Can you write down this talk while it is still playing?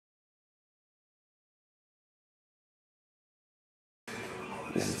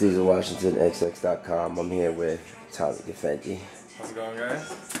This is Diesel Washington, XX.com. I'm here with Tommy Defendi. How's it going, guys?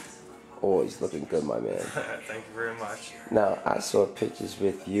 Always looking good, my man. Thank you very much. Now, I saw pictures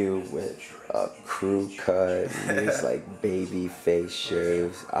with you with a crew cut, and these like baby face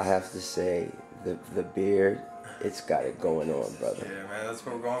shaves. I have to say, the beard, it's got it going on, brother. Yeah, man, that's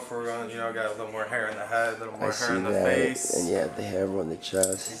what we're going for. We're going, got a little more hair in the head, a little more hair in the that, face. and yeah, the hair on the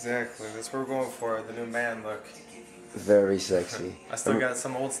chest. Exactly, that's what we're going for, the new man look. Very sexy. I still got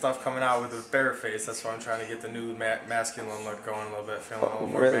some old stuff coming out with the bare face. That's why I'm trying to get the new masculine look going a little bit, feeling a little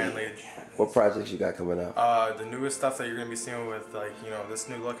more manly. What projects you got coming out? The newest stuff that you're gonna be seeing with, this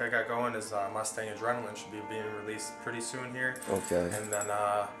new look I got going is Mustang Adrenaline should be being released pretty soon here. Okay. And then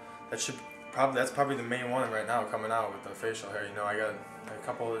that's probably the main one right now coming out with the facial hair. I got a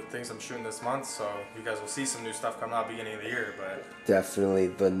couple of things I'm shooting this month, so you guys will see some new stuff coming out beginning of the year. But definitely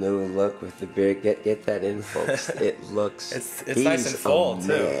the new look with the beard. Get that in, folks. It looks. it's nice and full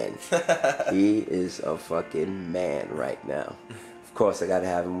too. He is a fucking man right now. Of course, I gotta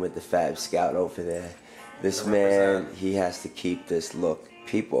have him with the Fab Scout over there. This man, he has to keep this look.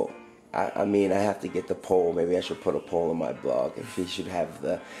 People, I mean, I have to get the poll. Maybe I should put a poll on my blog if he should have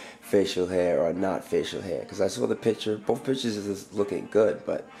the facial hair or not facial hair. Because I saw the picture. Both pictures is looking good,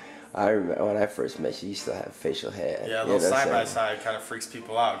 but I remember when I first met you, you still have facial hair. Yeah, a little side by side kind of freaks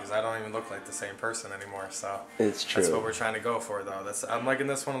people out because I don't even look like the same person anymore. So it's true. That's what we're trying to go for, though. I'm liking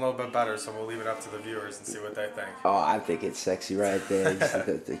this one a little bit better, so we'll leave it up to the viewers and see what they think. Oh, I think it's sexy right there.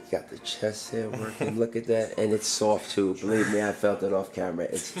 You got the chest hair working. Look at that, and it's soft too. Believe me, I felt it off camera.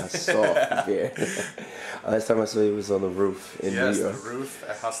 It's a soft beard. Last time I saw you was on the roof in New York. Yes, the roof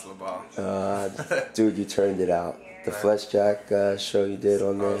at Hustler Ball. Dude, you turned it out. The Flesh Jack show you did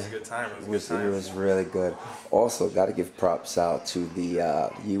on there. It was a good time. It was really good. Also, got to give props out to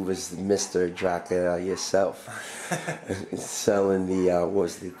you was Mr. Dracula yourself, selling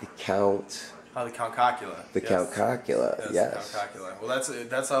the Count. Oh, the Count Cocula. The Count Cocula, yes. The Count Cocula. Well,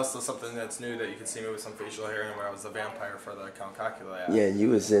 that's also something that's new that you can see me with some facial hair and where I was the vampire for the Count Cocula. Yeah, and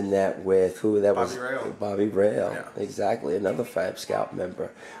you was in that with who? That Bobby was Rail. Bobby Rail. Yeah. Exactly, another Fab Scout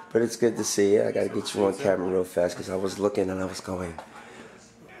member. But it's good to see you. I got to get you on camera real fast because I was looking and I was going,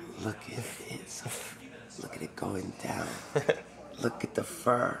 look at it. Look at it going down. Look at the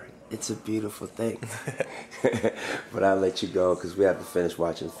fur. It's a beautiful thing. But I'll let you go because we have to finish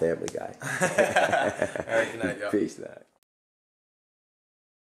watching Family Guy. All right, good night, yo. Peace out.